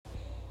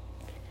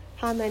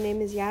Hi, my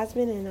name is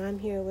Yasmin, and I'm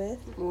here with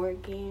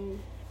Morgan.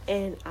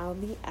 And I'll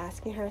be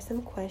asking her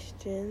some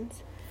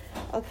questions.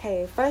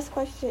 Okay, first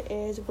question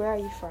is, where are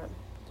you from?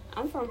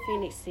 I'm from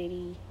Phoenix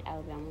City,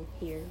 Alabama.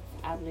 Here,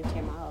 I've lived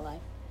here my whole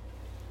life.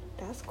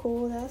 That's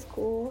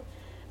cool.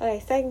 Okay,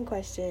 second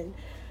question.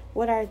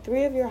 What are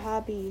 3 of your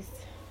hobbies?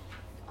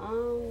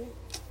 I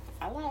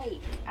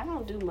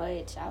don't do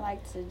much. I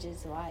like to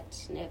just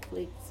watch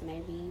Netflix,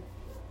 maybe.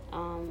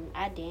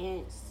 I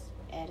dance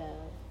at a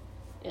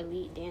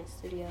elite dance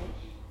studio,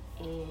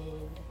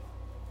 and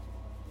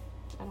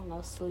I don't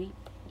know, sleep,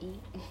 eat.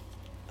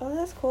 Oh,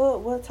 that's cool.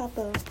 What type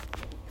of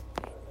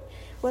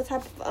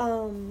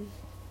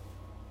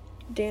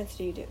dance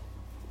do you do?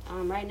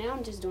 Right now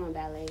I'm just doing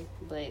ballet,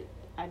 but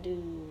I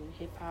do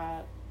hip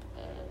hop,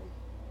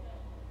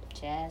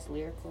 jazz,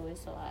 lyrical.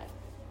 It's a lot.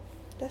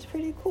 That's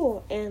pretty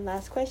cool. And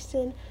last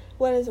question,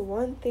 what is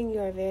one thing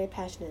you are very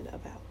passionate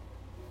about?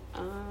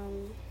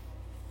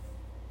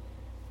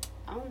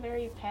 I'm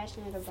very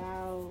passionate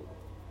about,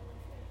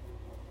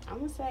 I'm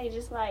going to say,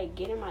 just like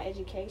getting my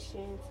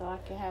education so I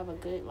can have a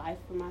good life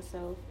for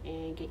myself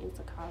and get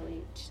into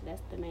college.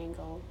 That's the main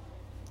goal.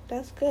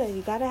 That's good.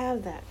 You gotta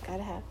have that.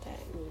 Yeah.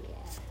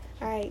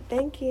 All right.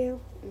 Thank you.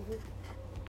 Mm-hmm.